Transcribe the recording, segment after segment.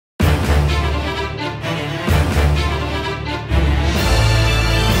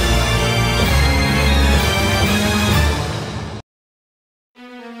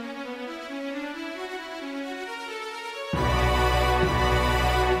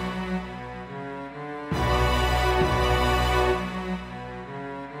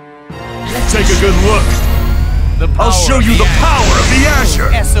good look. I'll show you the power of the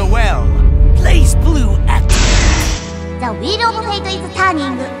Azure! SOL. Blaze Blue active. The wheel of fate is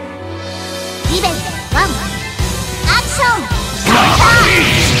turning. Event 1. Action!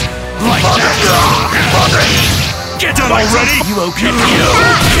 Like that! Get done already! You okay?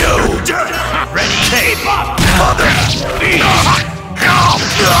 Yo! Ready? Keep up! Mother!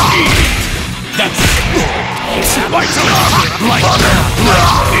 That's it!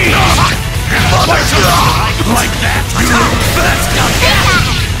 Like that! That's not that!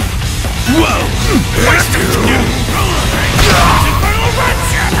 Whoa! Wasted you!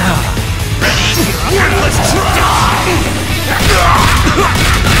 Ready? Let's try!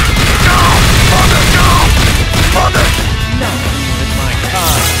 Mother! No, with my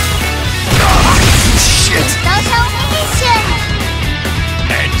kind. Shit! Social mission!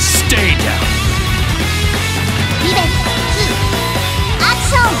 And stay down! Event 2.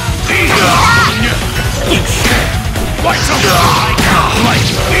 Action! You shit! Like that!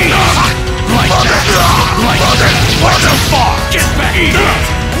 What the fuck? Get back!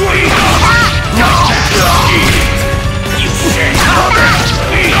 Like that! You shit!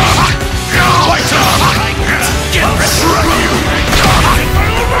 White get ready!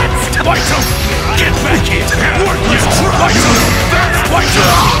 White get back here! White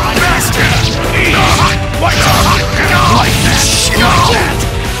bastard! White like that! Like that!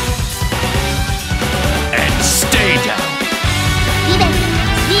 And stay down! Event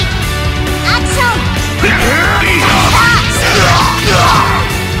 3. Action!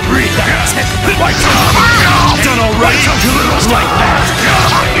 Read that! White done already! Like that!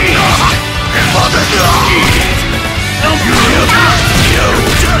 Mother! Yo!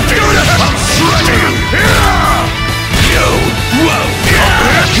 Yo! Whoa!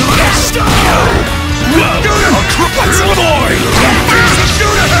 Yo! Whoa! What's the boy?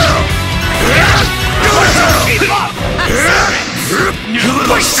 Go to hell! Keep up! You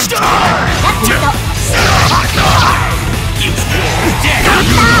little star! You dead!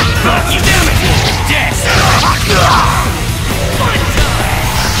 You damn it! Dead!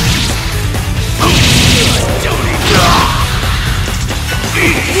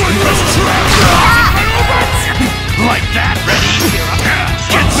 Like that, ready?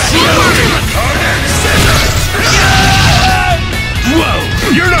 Get back here! Whoa!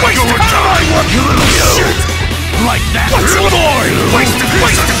 You're not going to die, you little shit! Like that! What's the boy? Wasted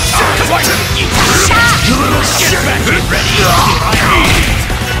shit! You little shit! Get back here, ready?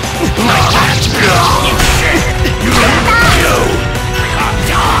 Like that! You shit! You little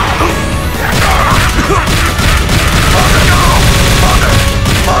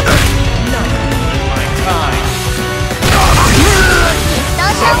Mother! No, my kind.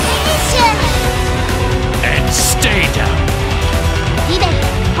 Social mission! And stay down! Event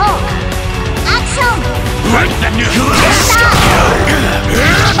 4. Action! Right that you little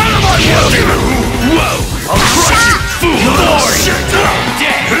Whoa! I'll crush you, fool!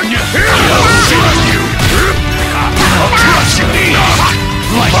 Dead! I'll crush you!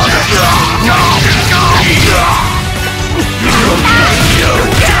 Like that!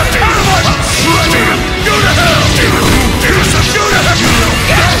 Go to hell!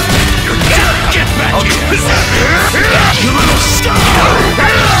 Get back here! You little star!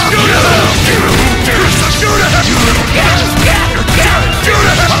 Go to hell!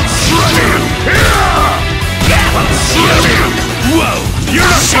 Whoa! You're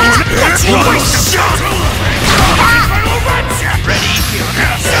not going! That's right! Ready? You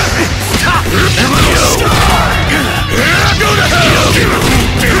little star! Go to hell!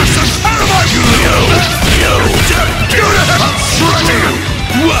 Out of my Yo! Go to hell!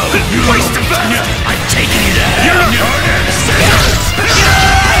 Whoa! You waste of that! I'm taking you down! You're not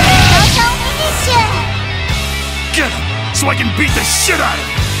Social mission! Get him! So I can beat the shit out of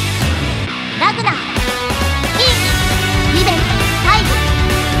him! Ragna! In! Event 5.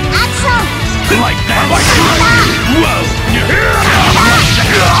 Action! Like that! Whoa!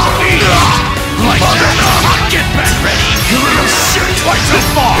 Like that! Get back ready! You little shit! Why so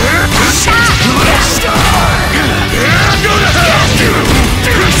far? You little star! Go to hell!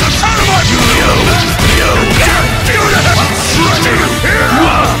 Out of my Yo! Go to hell!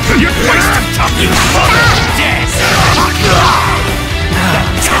 Whoa! You're wasting time! You mother! Dead!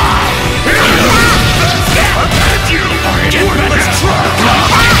 Get back! Let's try!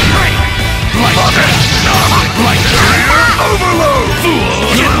 Like that! Like that! Overload! Fool!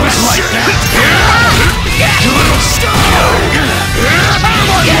 Get back like that! You little star!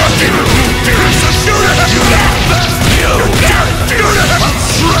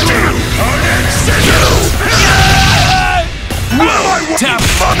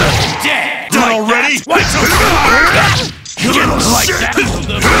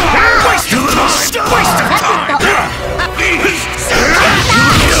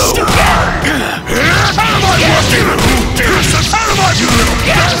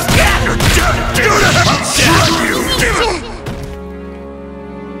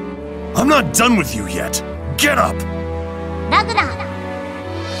 not done with you yet. Get up. ラグナ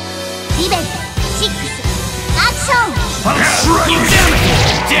リベン6アクション I'll shred you. Damn it!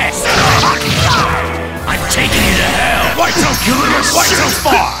 Death! I'm taking you to hell! Why so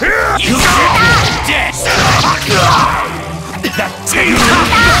far? You death! That's you!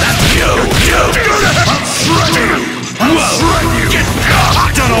 I'll shred you. I'll shred you. Get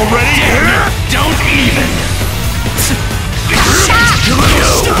Done already? damn it! Don't even! You little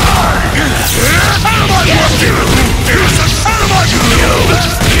star! Out of my way! Out of my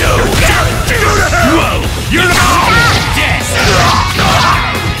Whoa! You're not Death!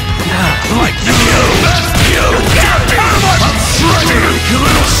 like you! Out of my I'll shred you! You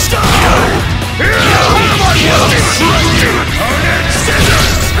little star! Out of my way! I'll shred you!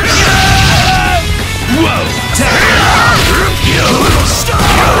 Scissors! Whoa! You little star!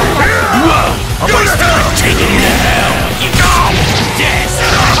 Whoa! I'm taking you to hell! Death!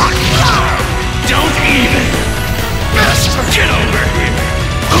 Don't even! Get over here!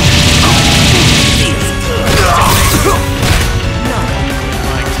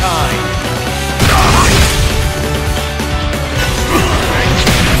 My kind.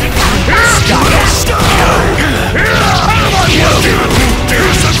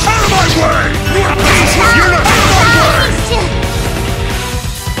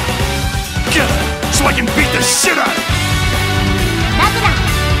 So I can beat the shit out of you! ラグナ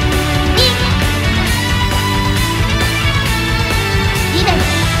リベン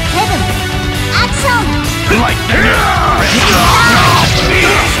7アクション Like that!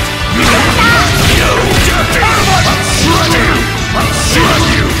 I'll shred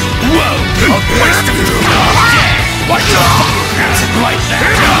you! Whoa! A waste of time! What the fuck? Like that!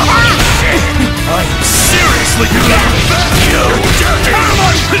 I'm seriously gonna you!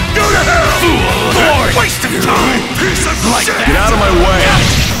 Go to hell! Fool! Lord! Waste of time! Piece of Like shit! that! Get out of my way!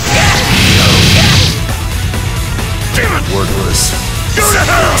 Damn it! Worthless! Go to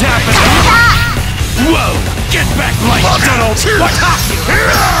hell! Tap it out! Whoa! Get back like I'll that! tunnel too! What?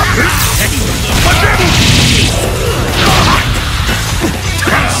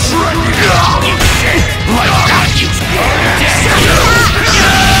 I'll shred you!